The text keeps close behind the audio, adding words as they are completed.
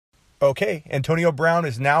Okay, Antonio Brown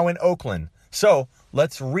is now in Oakland. So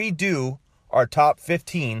let's redo our top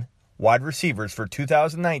 15 wide receivers for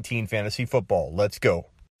 2019 fantasy football. Let's go.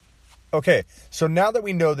 Okay, so now that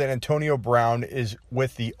we know that Antonio Brown is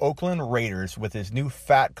with the Oakland Raiders with his new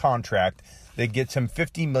fat contract that gets him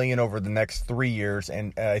 $50 million over the next 3 years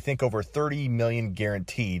and I think over $30 million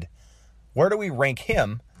guaranteed, where do we rank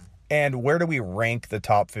him and where do we rank the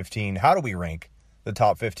top 15? How do we rank the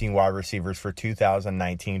top 15 wide receivers for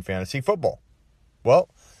 2019 fantasy football? Well,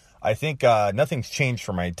 I think nothing's changed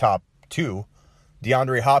for my top 2.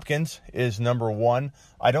 DeAndre Hopkins is number 1.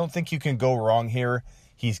 I don't think you can go wrong here.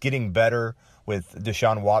 He's getting better with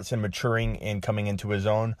Deshaun Watson maturing and coming into his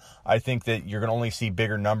own. I think that you're going to only see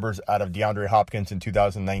bigger numbers out of DeAndre Hopkins in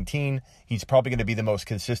 2019. He's probably going to be the most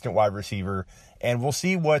consistent wide receiver, and we'll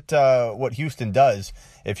see what Houston does.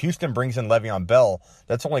 If Houston brings in Le'Veon Bell,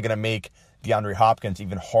 that's only going to make DeAndre Hopkins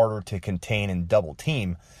even harder to contain and double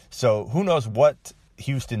team. So who knows what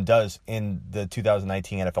Houston does in the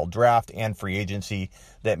 2019 NFL draft and free agency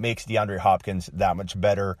that makes DeAndre Hopkins that much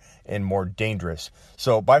better and more dangerous.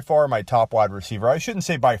 So by far my top wide receiver. I shouldn't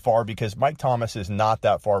say by far because Mike Thomas is not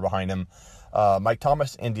that far behind him. Mike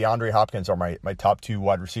Thomas and DeAndre Hopkins are my top 2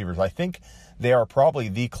 wide receivers. I think they are probably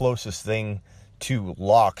the closest thing to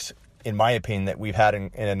locks, in my opinion, that we've had in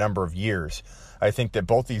a number of years. I think that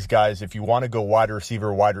both these guys, if you want to go wide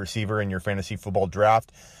receiver in your fantasy football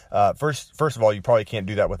draft, first of all, you probably can't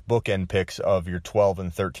do that with bookend picks of your 12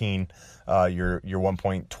 and 13, your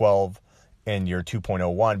 1.12 and your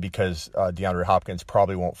 2.01 because DeAndre Hopkins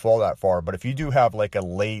probably won't fall that far. But if you do have like a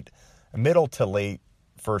middle to late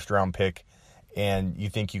first round pick and you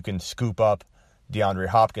think you can scoop up DeAndre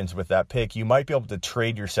Hopkins with that pick, you might be able to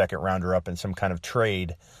trade your second rounder up in some kind of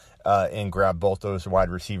trade and grab both those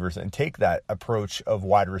wide receivers and take that approach of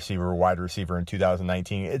wide receiver in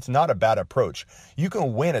 2019. It's not a bad approach. You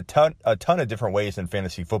can win a ton of different ways in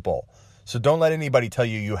fantasy football. So don't let anybody tell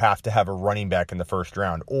you have to have a running back in the first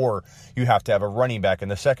round, or you have to have a running back in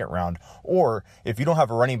the second round, or if you don't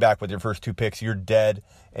have a running back with your first 2 picks, you're dead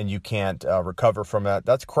and you can't recover from that.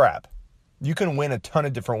 That's crap. You can win a ton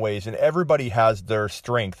of different ways, and everybody has their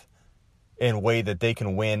strength and way that they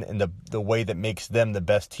can win and the way that makes them the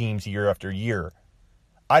best teams year after year.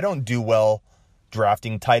 I don't do well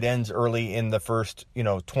drafting tight ends early in the first,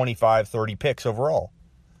 25, 30 picks overall.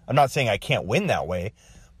 I'm not saying I can't win that way,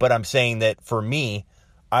 but I'm saying that for me,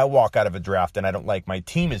 I walk out of a draft and I don't like my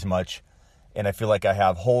team as much, and I feel like I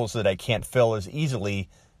have holes that I can't fill as easily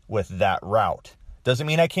with that route. Doesn't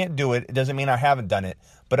mean I can't do it. It doesn't mean I haven't done it,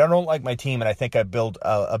 but I don't like my team, and I think I build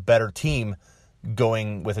a better team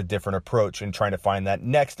going with a different approach and trying to find that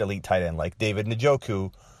next elite tight end like David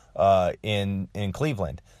Njoku in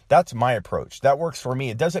Cleveland. That's my approach. That works for me.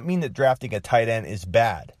 It doesn't mean that drafting a tight end is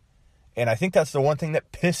bad. And I think that's the one thing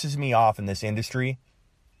that pisses me off in this industry.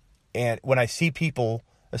 And when I see people,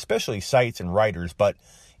 especially sites and writers, but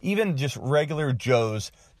even just regular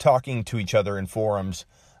Joes talking to each other in forums,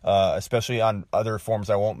 especially on other forums,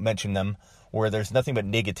 I won't mention them, where there's nothing but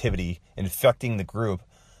negativity infecting the group.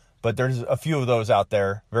 But there's a few of those out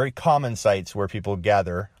there, very common sites where people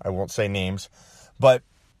gather. I won't say names. But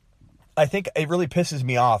I think it really pisses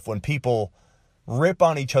me off when people rip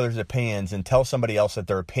on each other's opinions and tell somebody else that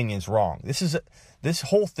their opinion's wrong. This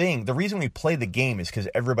whole thing, the reason we play the game is because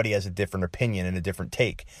everybody has a different opinion and a different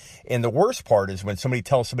take. And the worst part is when somebody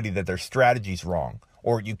tells somebody that their strategy's wrong,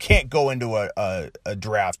 or you can't go into a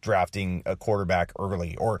drafting a quarterback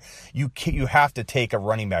early, or you have to take a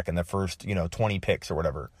running back in the first 20 picks or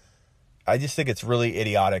whatever. I just think it's really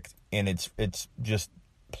idiotic, and it's just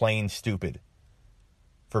plain stupid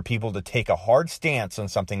for people to take a hard stance on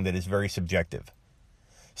something that is very subjective.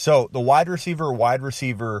 So the wide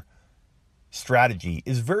receiver strategy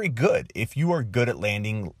is very good if you are good at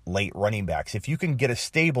landing late running backs. If you can get a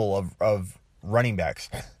stable of running backs,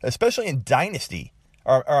 especially in dynasty,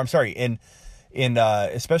 especially in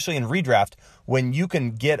redraft, when you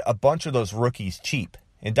can get a bunch of those rookies cheap.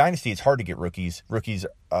 In dynasty, it's hard to get rookies. Rookie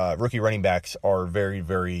running backs are very,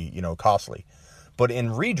 very, costly. But in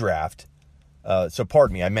redraft,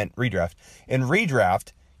 pardon me, I meant redraft. In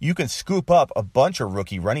redraft, you can scoop up a bunch of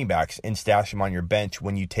rookie running backs and stash them on your bench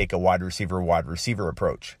when you take a wide receiver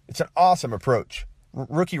approach. It's an awesome approach.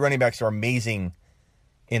 Rookie running backs are amazing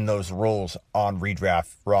in those roles on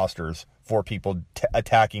redraft rosters for people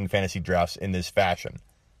attacking fantasy drafts in this fashion.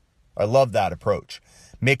 I love that approach.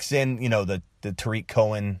 Mix in, the Tariq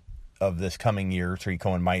Cohen of this coming year. Tariq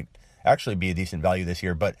Cohen might actually be a decent value this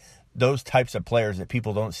year, but those types of players that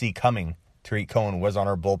people don't see coming. Tariq Cohen was on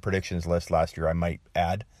our bold predictions list last year, I might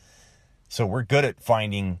add. So we're good at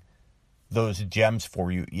finding those gems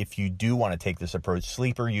for you if you do want to take this approach.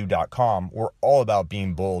 SleeperU.com. We're all about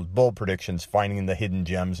being bold predictions, finding the hidden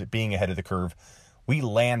gems, being ahead of the curve. We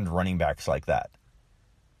land running backs like that.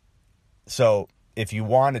 So if you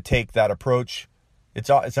want to take that approach, it's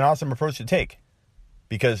an awesome approach to take,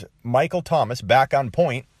 because Michael Thomas back on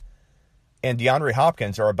point and DeAndre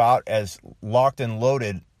Hopkins are about as locked and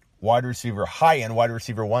loaded high-end wide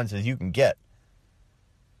receiver ones as you can get.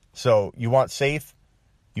 So you want safe,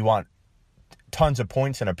 you want tons of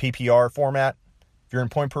points in a PPR format. If you're in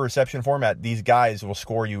point per reception format, these guys will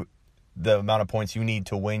score you the amount of points you need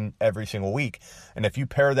to win every single week. And if you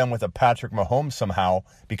pair them with a Patrick Mahomes somehow,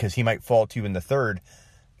 because he might fall to you in the third,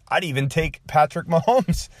 I'd even take Patrick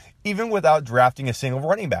Mahomes, even without drafting a single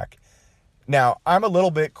running back. Now, I'm a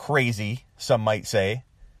little bit crazy, some might say,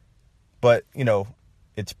 but,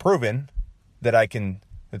 it's proven that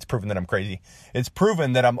it's proven that I'm crazy. It's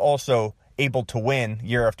proven that I'm also able to win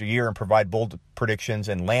year after year and provide bold predictions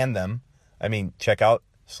and land them. I mean, check out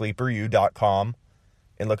SleeperU.com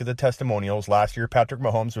and look at the testimonials. Last year, Patrick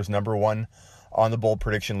Mahomes was number one on the bold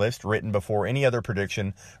prediction list, written before any other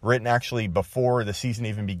prediction, written actually before the season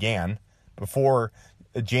even began, before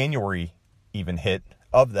January even hit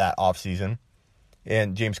of that offseason.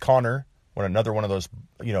 And James Conner, another one of those,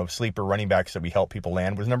 sleeper running backs that we help people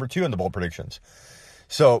land, was number 2 in the bold predictions.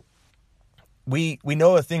 So we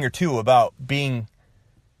know a thing or two about being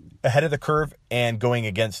ahead of the curve and going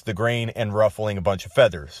against the grain and ruffling a bunch of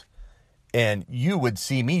feathers. And you would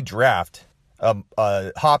see me draft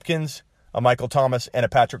a Hopkins, a Michael Thomas, and a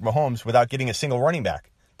Patrick Mahomes without getting a single running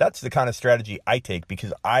back. That's the kind of strategy I take,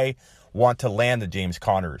 because I want to land the James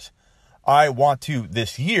Conners. I want to,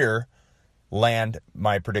 this year, land,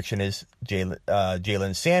 my prediction is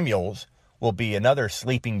Jalen Samuels will be another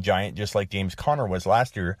sleeping giant, just like James Conner was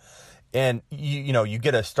last year. And, you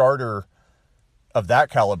get a starter of that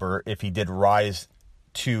caliber, if he did rise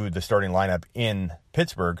to the starting lineup in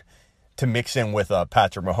Pittsburgh, to mix in with a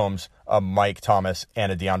Patrick Mahomes, a Mike Thomas,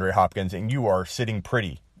 and a DeAndre Hopkins, and you are sitting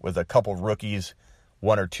pretty with a couple rookies,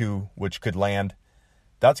 1 or 2, which could land.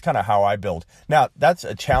 That's kind of how I build. Now, that's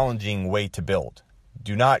a challenging way to build.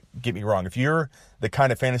 Do not get me wrong. If you're the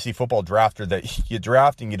kind of fantasy football drafter that you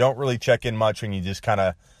draft and you don't really check in much and you just kind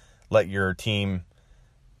of let your team,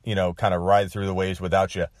 kind of ride through the waves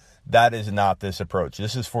without you, that is not this approach.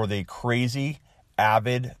 This is for the crazy,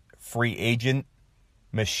 avid, free agent,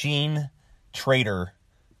 machine trader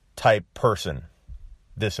type person,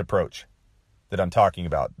 this approach that I'm talking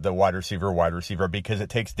about, the wide receiver, because it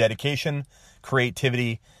takes dedication,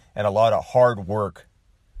 creativity, and a lot of hard work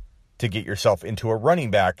to get yourself into a running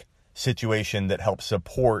back situation that helps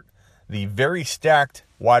support the very stacked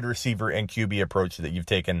wide receiver and QB approach that you've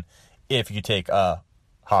taken if you take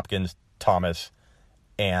Hopkins, Thomas,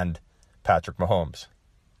 and Patrick Mahomes.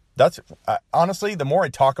 That's honestly, the more I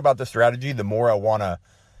talk about the strategy, the more I want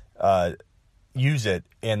to use it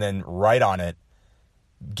and then write on it,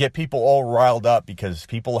 get people all riled up, because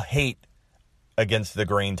people hate against the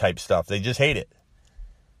grain type stuff. They just hate it.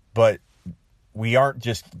 But we aren't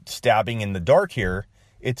just stabbing in the dark here.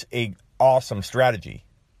 It's a awesome strategy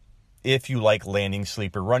if you like landing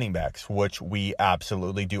sleeper running backs, which we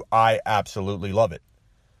absolutely do. I absolutely love it.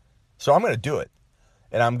 So I'm going to do it.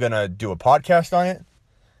 And I'm going to do a podcast on it.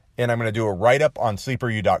 And I'm going to do a write-up on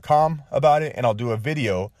SleeperU.com about it. And I'll do a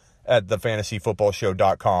video at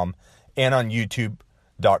thefantasyfootballshow.com and on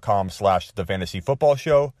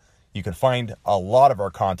YouTube.com/thefantasyfootballshow. You can find a lot of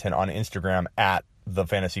our content on Instagram at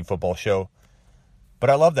thefantasyfootballshow. But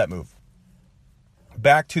I love that move.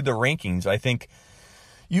 Back to the rankings, I think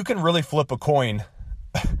you can really flip a coin.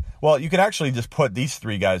 Well, you can actually just put these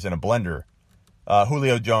 3 guys in a blender.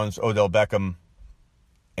 Julio Jones, Odell Beckham,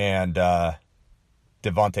 and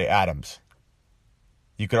Devontae Adams.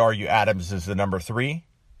 You could argue Adams is the number 3.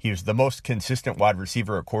 He was the most consistent wide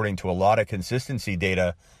receiver according to a lot of consistency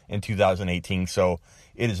data in 2018. So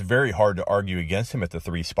it is very hard to argue against him at the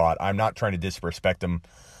 3 spot. I'm not trying to disrespect him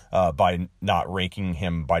by not ranking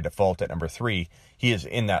him by default at number 3. He is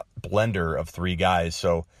in that blender of 3 guys.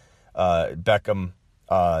 So Beckham,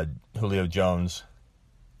 Julio Jones,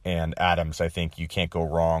 and Adams, I think you can't go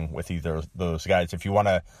wrong with either of those guys. If you want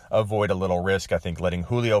to avoid a little risk, I think letting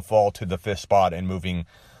Julio fall to the 5th spot and moving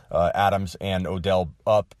Adams and Odell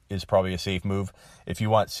up is probably a safe move. If you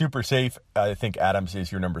want super safe, I think Adams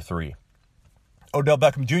is your number 3. Odell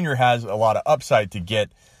Beckham Jr. has a lot of upside to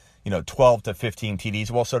get 12 to 15 TDs.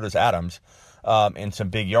 Well, so does Adams, and some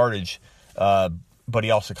big yardage. But he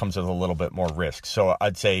also comes with a little bit more risk. So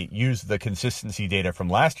I'd say use the consistency data from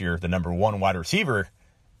last year, the number 1 wide receiver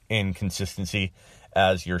in consistency,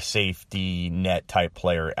 as your safety net type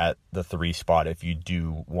player at the 3 spot if you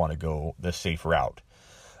do want to go the safe route.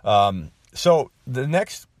 So the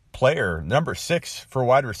next player, number 6 for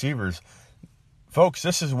wide receivers, folks,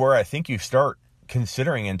 this is where I think you start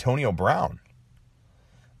considering Antonio Brown.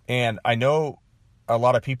 And I know a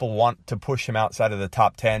lot of people want to push him outside of the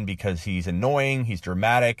top 10 because he's annoying, he's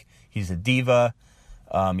dramatic, he's a diva,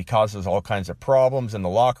 he causes all kinds of problems in the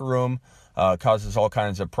locker room, causes all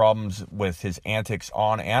kinds of problems with his antics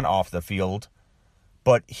on and off the field.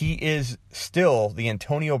 But he is still the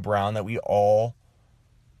Antonio Brown that we all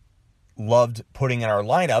loved putting in our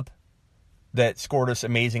lineup that scored us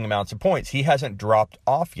amazing amounts of points. He hasn't dropped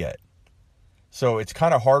off yet. So it's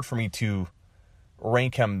kind of hard for me to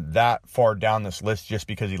rank him that far down this list just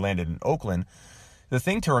because he landed in Oakland. The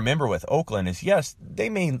thing to remember with Oakland is, yes, they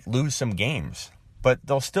may lose some games, but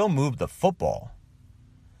they'll still move the football.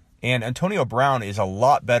 And Antonio Brown is a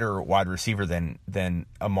lot better wide receiver than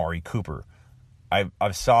Amari Cooper.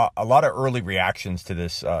 I've saw a lot of early reactions to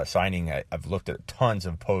this signing. I've looked at tons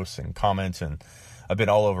of posts and comments, and I've been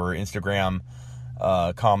all over Instagram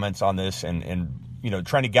comments on this, and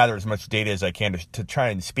trying to gather as much data as I can to try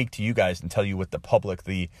and speak to you guys and tell you what the public,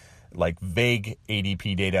 the vague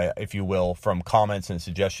ADP data, if you will, from comments and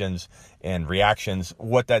suggestions and reactions,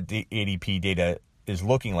 what that ADP data is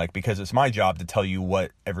looking like, because it's my job to tell you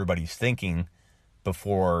what everybody's thinking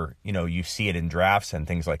before, you see it in drafts and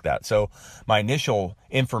things like that. So my initial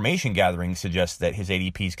information gathering suggests that his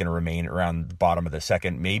ADP is going to remain around the bottom of the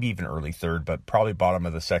second, maybe even early third, but probably bottom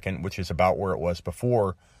of the second, which is about where it was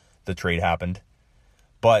before the trade happened.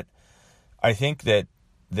 But I think that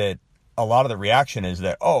a lot of the reaction is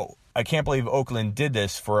that, oh, I can't believe Oakland did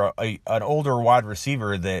this for an older wide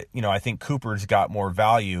receiver that, I think Cooper's got more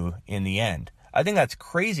value in the end. I think that's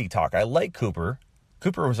crazy talk. I like Cooper.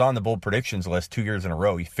 Cooper was on the bold predictions list 2 years in a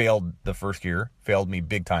row. He failed the first year, failed me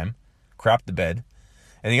big time, crapped the bed.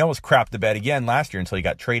 And he almost crapped the bed again last year until he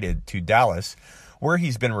got traded to Dallas, where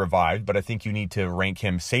he's been revived. But I think you need to rank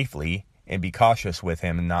him safely and be cautious with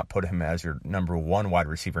him and not put him as your number 1 wide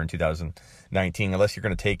receiver in 2019, unless you're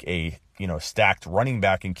going to take a stacked running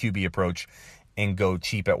back and QB approach and go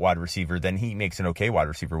cheap at wide receiver. Then he makes an okay wide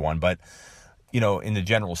receiver 1. But, in the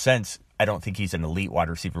general sense, I don't think he's an elite wide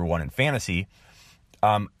receiver 1 in fantasy.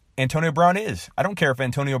 Antonio Brown is. I don't care if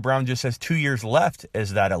Antonio Brown just has 2 years left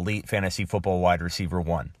as that elite fantasy football wide receiver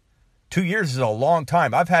 1. 2 years is a long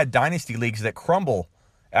time. I've had dynasty leagues that crumble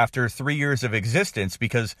after 3 years of existence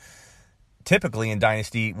because typically in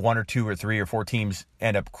dynasty, 1 or 2 or 3 or 4 teams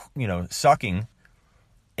end up, sucking,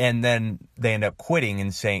 and then they end up quitting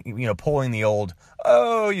and saying, pulling the old,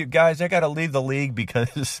 oh, you guys, I got to leave the league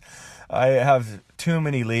because I have too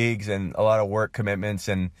many leagues and a lot of work commitments,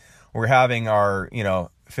 and we're having our,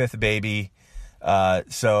 5th baby,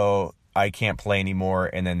 so I can't play anymore,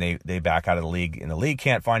 and then they back out of the league, and the league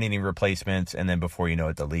can't find any replacements, and then before you know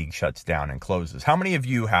it, the league shuts down and closes. How many of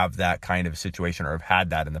you have that kind of situation or have had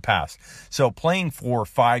that in the past? So playing for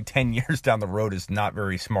 5-10 years down the road is not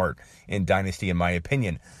very smart in Dynasty, in my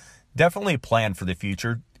opinion. Definitely plan for the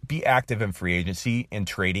future. Be active in free agency and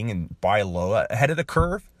trading and buy low, ahead of the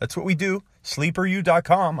curve. That's what we do.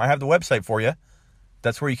 Sleeperu.com. I have the website for you.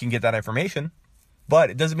 That's where you can get that information. But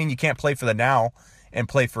it doesn't mean you can't play for the now and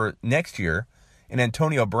play for next year. And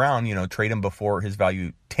Antonio Brown, trade him before his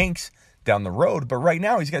value tanks down the road. But right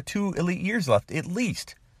now, he's got 2 elite years left, at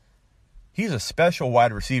least. He's a special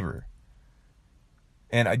wide receiver.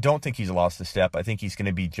 And I don't think he's lost a step. I think he's going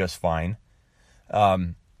to be just fine.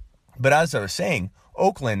 But as I was saying,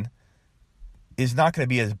 Oakland is not going to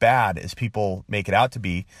be as bad as people make it out to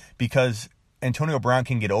be, because Antonio Brown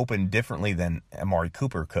can get open differently than Amari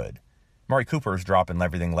Cooper could. Amari Cooper is dropping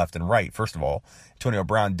everything left and right. First of all, Antonio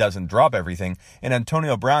Brown doesn't drop everything. And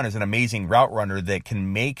Antonio Brown is an amazing route runner that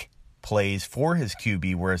can make plays for his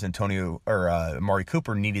QB, whereas Amari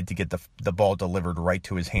Cooper needed to get the ball delivered right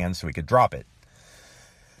to his hands so he could drop it.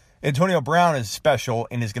 Antonio Brown is special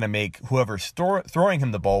and is going to make whoever's throwing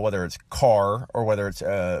him the ball, whether it's Carr or whether it's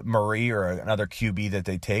Murray or another QB that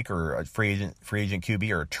they take, or a free agent QB,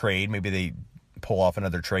 or a trade. Maybe they pull off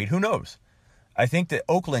another trade. Who knows? I think that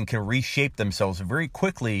Oakland can reshape themselves very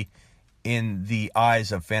quickly in the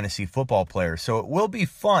eyes of fantasy football players. So it will be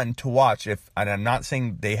fun to watch. And I'm not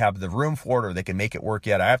saying they have the room for it or they can make it work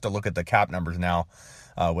yet. I have to look at the cap numbers now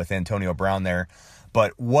with Antonio Brown there.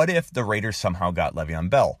 But what if the Raiders somehow got Le'Veon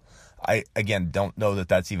Bell? I, again, don't know that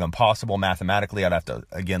that's even possible mathematically. I'd have to,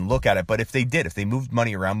 again, look at it. But if they did, if they moved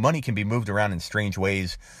money around, money can be moved around in strange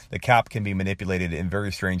ways. The cap can be manipulated in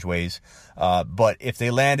very strange ways. But if they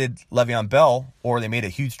landed Le'Veon Bell, or they made a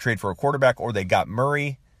huge trade for a quarterback, or they got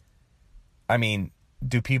Murray, I mean,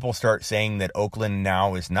 do people start saying that Oakland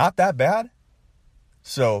now is not that bad?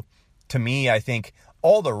 So to me, I think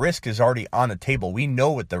all the risk is already on the table. We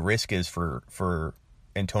know what the risk is for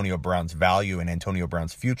Antonio Brown's value and Antonio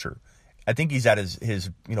Brown's future. I think he's at his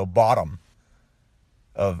bottom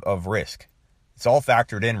of risk. It's all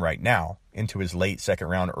factored in right now into his late second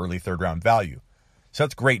round, early third round value. So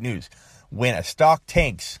that's great news. When a stock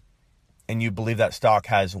tanks and you believe that stock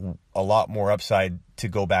has a lot more upside to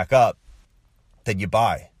go back up, then you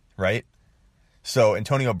buy, right? So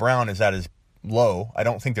Antonio Brown is at his low. I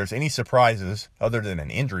don't think there's any surprises other than an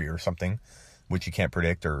injury or something, which you can't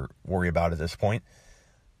predict or worry about at this point.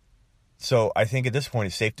 So I think at this point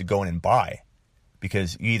it's safe to go in and buy,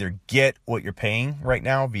 because you either get what you're paying right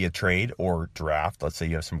now via trade or draft. Let's say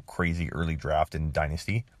you have some crazy early draft in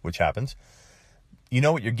Dynasty, which happens. You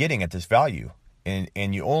know what you're getting at this value, and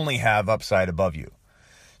you only have upside above you.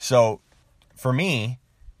 So for me,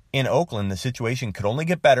 in Oakland, the situation could only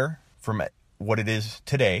get better from what it is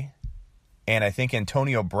today. And I think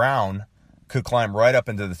Antonio Brown could climb right up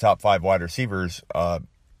into the top 5 wide receivers,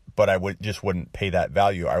 but I wouldn't pay that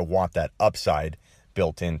value. I want that upside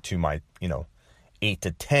built into my 8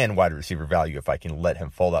 to 10 wide receiver value if I can let him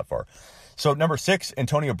fall that far. So number 6,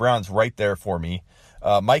 Antonio Brown's right there for me.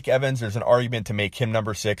 Mike Evans, there's an argument to make him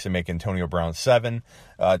number 6 and make Antonio Brown 7.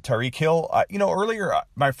 Tyreek Hill, earlier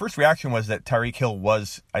my first reaction was that Tyreek Hill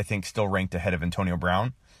was, I think, still ranked ahead of Antonio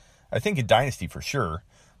Brown. I think in Dynasty for sure.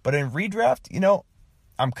 But in redraft,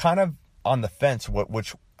 I'm kind of on the fence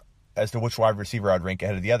as to which wide receiver I'd rank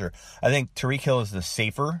ahead of the other. I think Tyreek Hill is the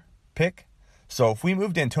safer pick. So if we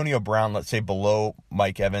moved Antonio Brown, let's say below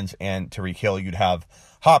Mike Evans and Tyreek Hill, you'd have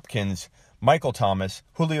Hopkins, Michael Thomas,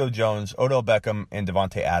 Julio Jones, Odell Beckham, and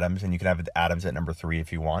Devontae Adams. And you can have Adams at number 3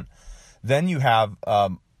 if you want. Then you have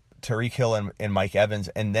Tyreek Hill and Mike Evans,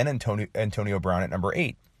 and then Antonio Brown at number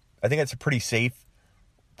 8. I think that's a pretty safe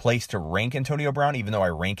place to rank Antonio Brown, even though I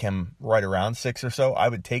rank him right around 6 or so. I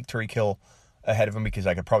would take Tyreek Hill ahead of him because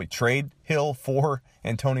I could probably trade Hill for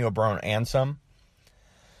Antonio Brown and some.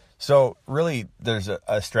 So really, there's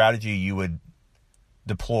a strategy you would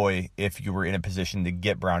deploy if you were in a position to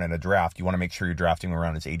get Brown in a draft. You want to make sure you're drafting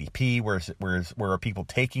around his ADP. Where are people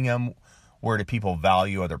taking him? Where do people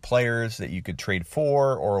value other players that you could trade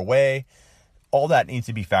for or away? All that needs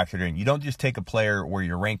to be factored in. You don't just take a player where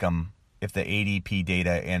you rank them if the ADP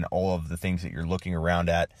data and all of the things that you're looking around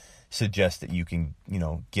at suggest that you can,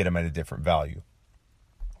 get them at a different value.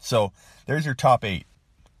 So there's your top 8.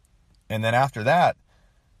 And then after that,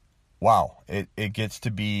 wow, it gets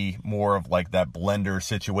to be more of like that blender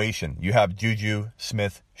situation. You have Juju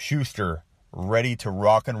Smith-Schuster ready to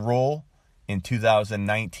rock and roll in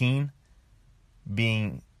 2019,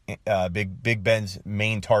 being Big Ben's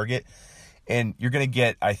main target. And you're going to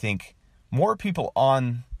get, I think, more people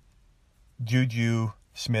on Juju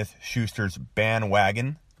Smith-Schuster's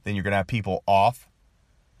bandwagon than you're going to have people off.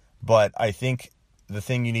 But I think the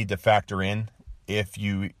thing you need to factor in, if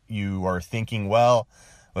you are thinking, well,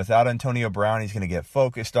 without Antonio Brown, he's going to get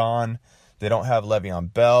focused on. They don't have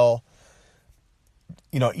Le'Veon Bell.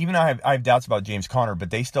 Even I have doubts about James Conner, but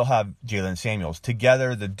they still have Jalen Samuels.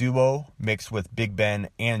 Together, the duo mixed with Big Ben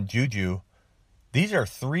and Juju, these are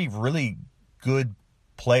 3 really good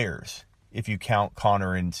players if you count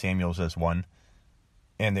Conner and Samuels as one.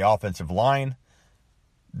 And the offensive line,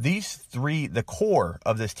 these 3, the core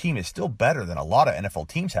of this team is still better than a lot of NFL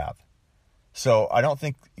teams have. So I don't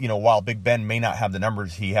think, while Big Ben may not have the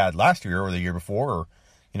numbers he had last year or the year before, or,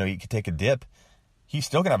 he could take a dip, he's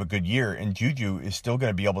still going to have a good year, and Juju is still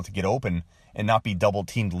going to be able to get open and not be double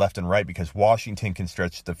teamed left and right because Washington can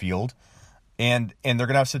stretch the field. And they're going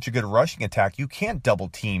to have such a good rushing attack, you can't double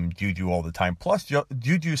team Juju all the time. Plus,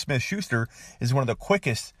 Juju Smith-Schuster is one of the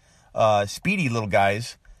quickest, speedy little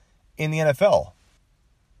guys in the NFL.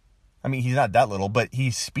 I mean, he's not that little, but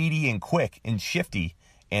he's speedy and quick and shifty,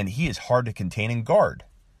 and he is hard to contain and guard.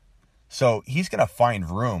 So he's going to find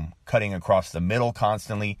room cutting across the middle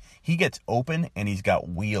constantly. He gets open, and he's got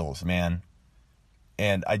wheels, man.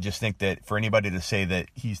 And I just think that for anybody to say that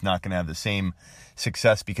he's not going to have the same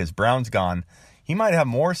success because Brown's gone, he might have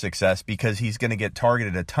more success because he's going to get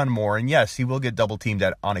targeted a ton more. And yes, he will get double teamed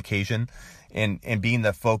on occasion. And being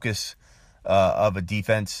the focus of a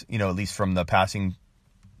defense, at least from the passing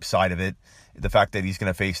side of it, the fact that he's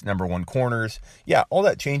going to face number 1 corners, yeah, all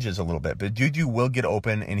that changes a little bit. But Juju will get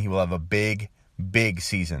open, and he will have a big, big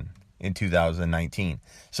season in 2019.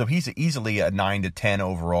 So he's easily a 9 to 10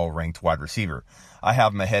 overall ranked wide receiver. I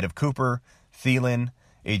have him ahead of Cooper, Thielen,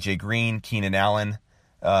 AJ Green, Keenan Allen,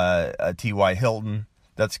 T.Y. Hilton.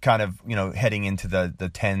 That's kind of, heading into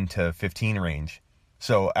the 10 to 15 range.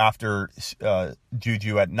 So after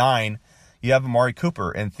Juju at 9, You have Amari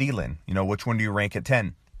Cooper and Thielen. Which one do you rank at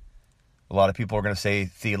 10? A lot of people are going to say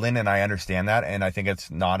Thielen, and I understand that, and I think it's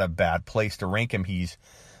not a bad place to rank him. He's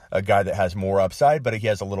a guy that has more upside, but he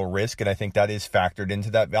has a little risk, and I think that is factored into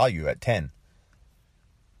that value at 10.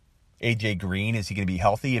 AJ Green, is he going to be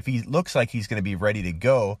healthy? If he looks like he's going to be ready to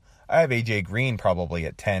go, I have AJ Green probably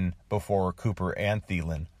at 10 before Cooper and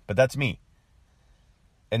Thielen, but that's me.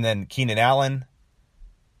 And then Keenan Allen,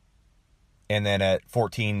 and then at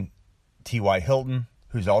 14, T.Y. Hilton,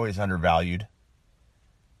 who's always undervalued.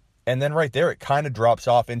 And then right there, it kind of drops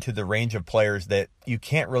off into the range of players that you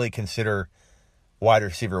can't really consider wide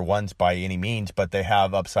receiver ones by any means, but they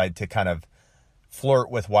have upside to kind of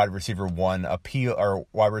flirt with wide receiver one appeal or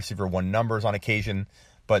wide receiver one numbers on occasion,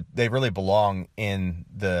 but they really belong in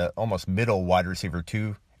the almost middle wide receiver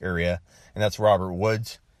 2 area. And that's Robert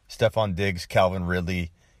Woods, Stephon Diggs, Calvin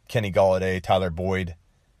Ridley, Kenny Golladay, Tyler Boyd,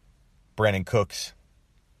 Brandon Cooks.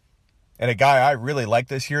 And a guy I really like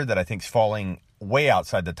this year that I think is falling way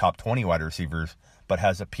outside the top 20 wide receivers, but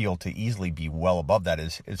has appeal to easily be well above that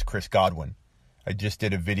is Chris Godwin. I just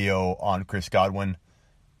did a video on Chris Godwin,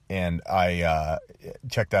 and I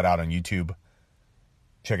checked that out on YouTube.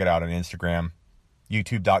 Check it out on Instagram,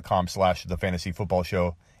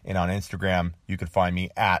 youtube.com/thefantasyfootballshow. And on Instagram, you can find me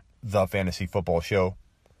at thefantasyfootballshow.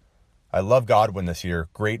 I love Godwin this year.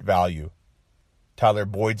 Great value. Tyler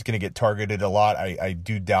Boyd's going to get targeted a lot. I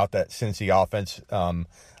do doubt that Cincy offense,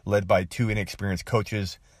 led by 2 inexperienced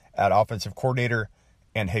coaches at offensive coordinator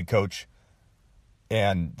and head coach,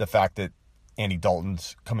 and the fact that Andy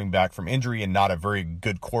Dalton's coming back from injury and not a very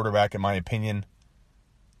good quarterback, in my opinion,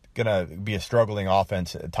 going to be a struggling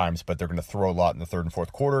offense at times, but they're going to throw a lot in the third and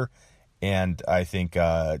fourth quarter. And I think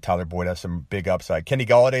Tyler Boyd has some big upside. Kenny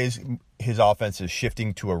Galladay's, his offense is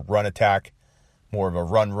shifting to a run attack, more of a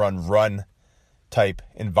run type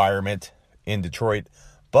environment in Detroit.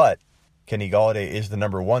 But Kenny Golladay is the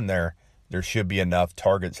number 1 there. There should be enough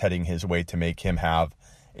targets heading his way to make him have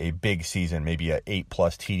a big season, maybe a 8+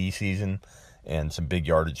 TD season and some big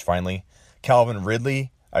yardage finally. Calvin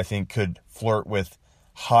Ridley, I think, could flirt with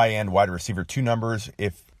high-end wide receiver 2 numbers.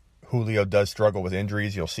 If Julio does struggle with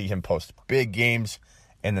injuries, you'll see him post big games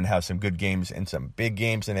and then have some good games and some big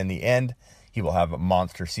games. And in the end, he will have a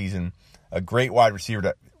monster season. A great wide receiver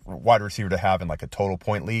to have in like a total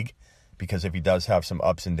point league, because if he does have some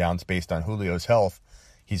ups and downs based on Julio's health,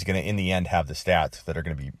 he's going to, in the end, have the stats that are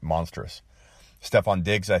going to be monstrous. Stephon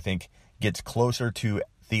Diggs, I think, gets closer to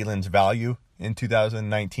Thielen's value in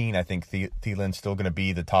 2019. I think Thielen's still going to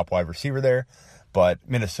be the top wide receiver there, but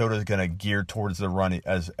Minnesota is going to gear towards the run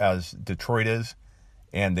as Detroit is,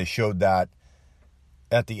 and they showed that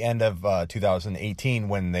at the end of 2018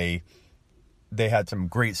 when they had some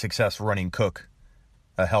great success running Cook,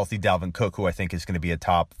 a healthy Dalvin Cook, who I think is going to be a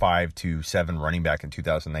top 5 to 7 running back in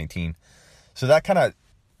 2019. So that kind of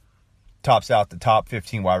tops out the top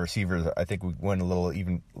 15 wide receivers. I think we went a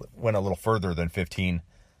little further than 15,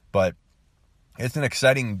 but it's an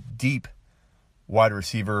exciting, deep wide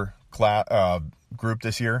receiver group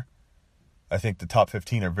this year. I think the top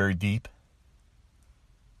 15 are very deep,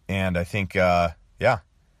 and I think,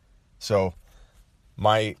 So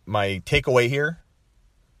my takeaway here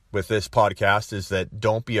with this podcast is that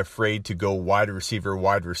don't be afraid to go wide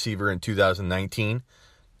receiver in 2019.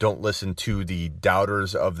 Don't listen to the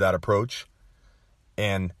doubters of that approach.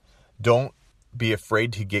 And don't be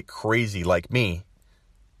afraid to get crazy like me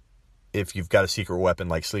if you've got a secret weapon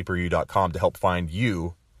like sleeperu.com to help find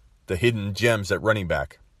you the hidden gems at running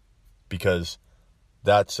back. Because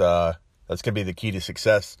that's going to be the key to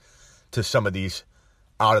success to some of these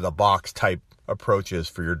out-of-the-box type approaches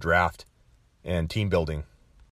for your draft and team building.